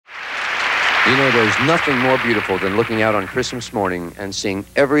You know, there's nothing more beautiful than looking out on Christmas morning and seeing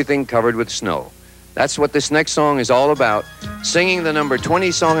everything covered with snow. That's what this next song is all about. Singing the number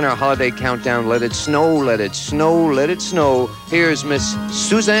 20 song in our holiday countdown, Let It Snow, Let It Snow, Let It Snow. Here's Miss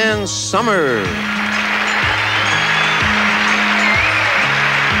SUZANNE Somers.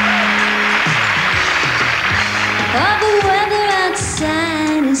 Oh, the weather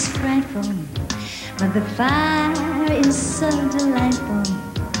outside is frightful, but the fire is so delightful.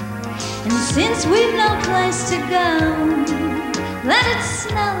 And since we've no place to go, let it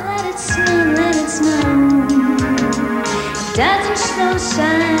snow, let it snow, let it snow. A dozen snow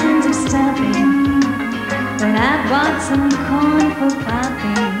signs are stopping, but I bought some corn for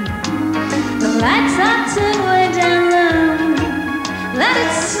popping. The lights are turned way down low. Let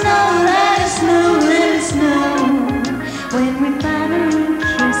it snow, let it snow, let it snow. When we finally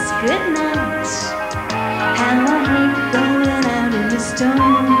kiss goodnight, how I hate going out in the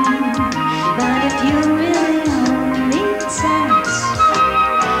storm. But if you really hold me tight,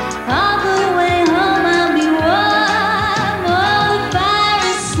 all the way home I'll be warm. Oh, the fire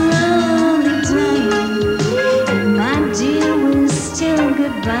is slowly dying, and my dear, we're still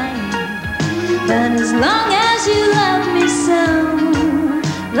goodbye. But as long as you love me so,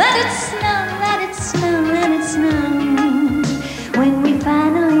 let it snow, let it snow, let it snow. When we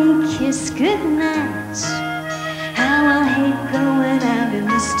finally kiss goodnight, how I hate going out in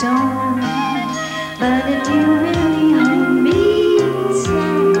the storm. But if you really hold